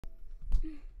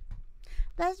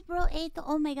Best bro 8.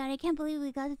 Oh my god, I can't believe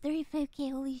we got the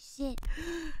 35k. Holy shit.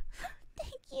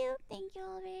 Thank you. Thank you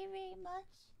all very, very much.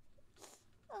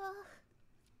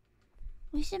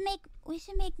 We should make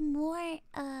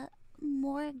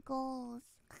more goals.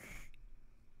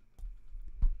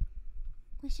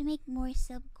 We should make more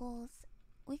sub goals.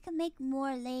 We can make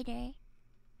more later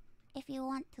if you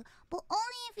want to, but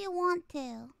only if you want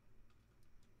to.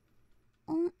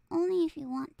 Only if you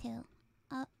want to.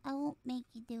 I won't make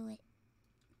you do it.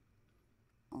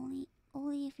 Only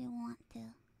if you want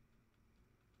to.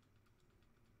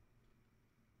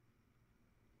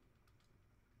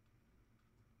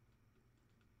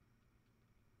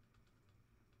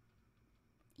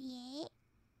 Yeah.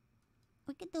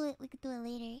 We could do it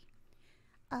later.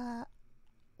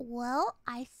 Well,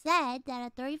 I said that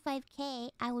at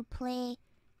 35k I would play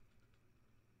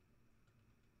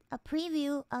a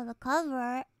preview of the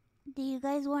cover. Do you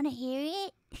guys want to hear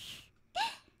it?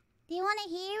 Do you want to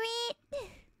hear it?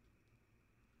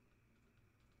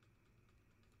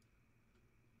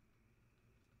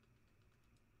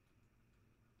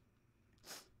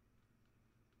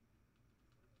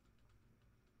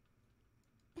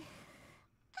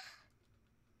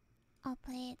 I'll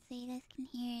play it so you guys can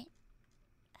hear it.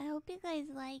 I hope you guys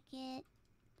like it.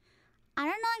 I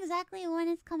don't know exactly when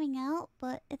it's coming out,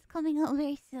 but it's coming out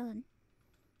very soon.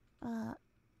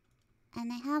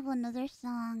 And I have another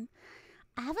song.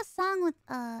 I have a song with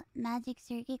Magic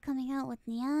Circuit coming out with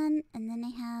Neon, and then I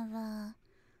have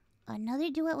another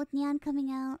duet with Neon coming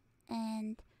out,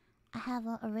 and I have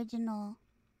an original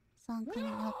song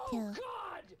coming out too.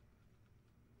 God!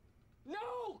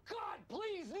 No, God,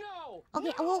 please, no!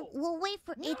 Okay, no! we'll wait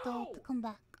for Ito to come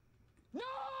back. No!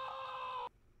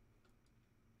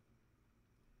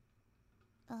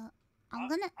 I'm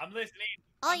listening.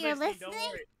 Oh, you're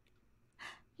listening?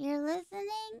 You're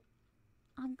listening?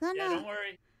 Yeah, don't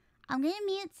worry. I'm gonna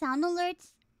mute sound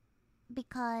alerts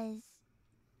because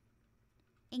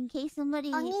in case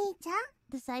somebody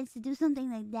decides to do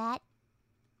something like that,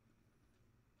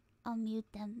 I'll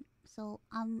mute them. So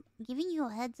I'm giving you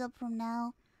a heads up from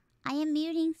now. I am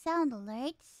muting sound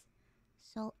alerts.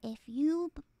 So if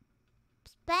you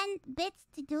spend bits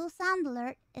to do sound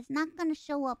alert, it's not gonna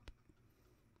show up.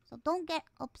 So don't get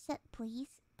upset, please.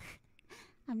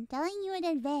 I'm telling you in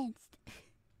advance.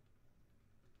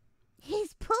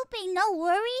 He's pooping, no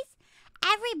worries.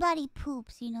 Everybody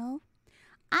poops, you know.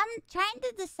 I'm trying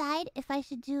to decide if I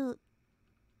should do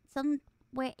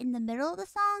somewhere in the middle of the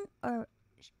song or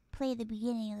play the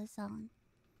beginning of the song.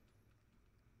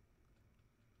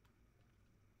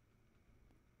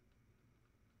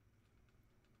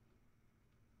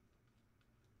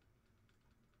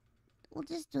 We'll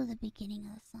just do the beginning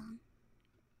of the song.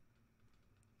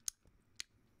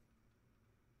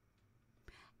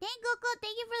 Thank Coco,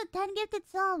 thank you for the 10 gifted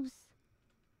subs.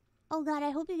 Oh god, I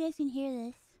hope you guys can hear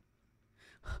this.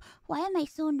 Why am I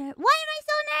so nervous?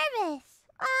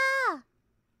 Ah!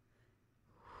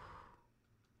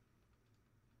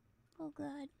 Oh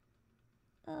god.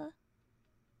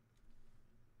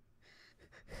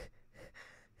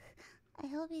 I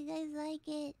hope you guys like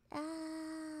it.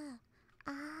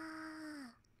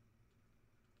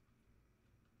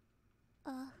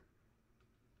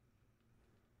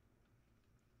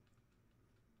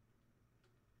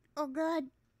 Oh god.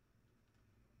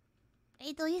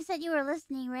 Ethel, you said you were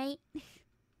listening, right?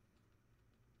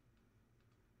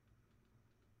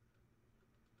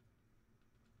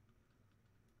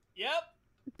 Yep.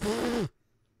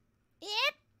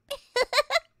 Yep.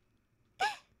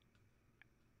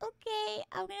 Okay,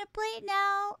 I'm gonna play it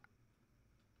now.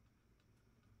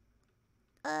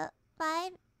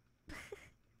 5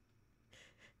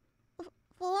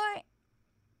 4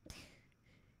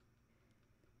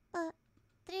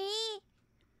 3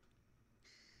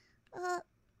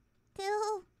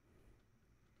 2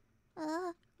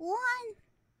 1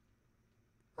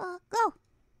 go.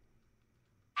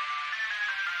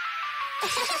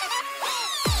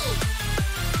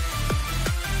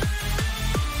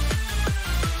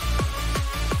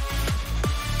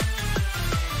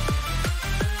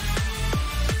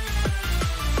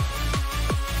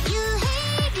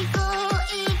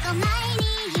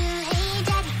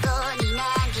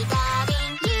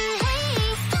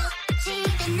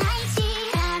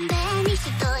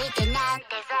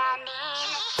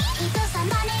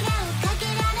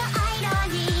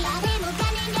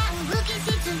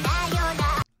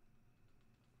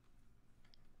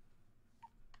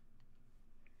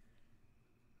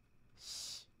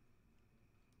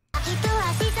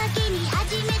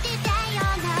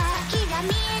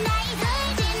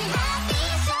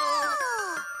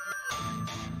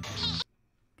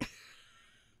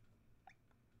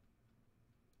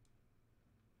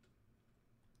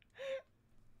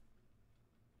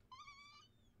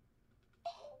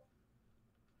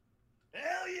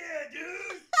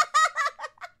 dude!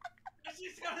 That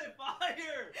shit's got a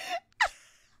fire!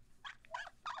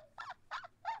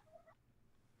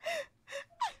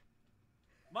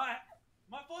 My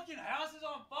fucking house is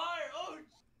on fire! Oh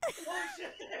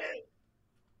shit!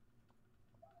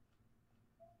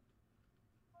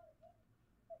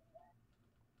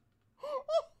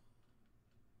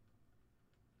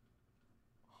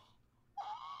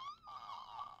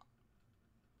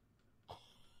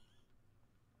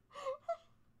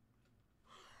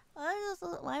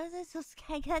 Why was I so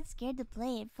scared? I got scared to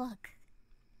play it. Fuck.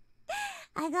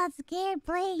 I got scared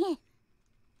playing it.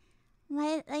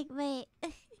 My.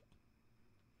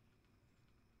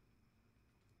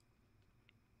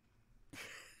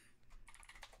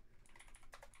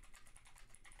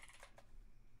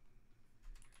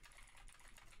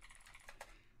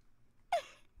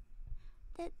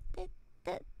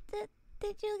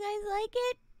 Did you guys like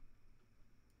it?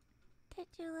 Did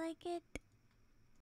you like it?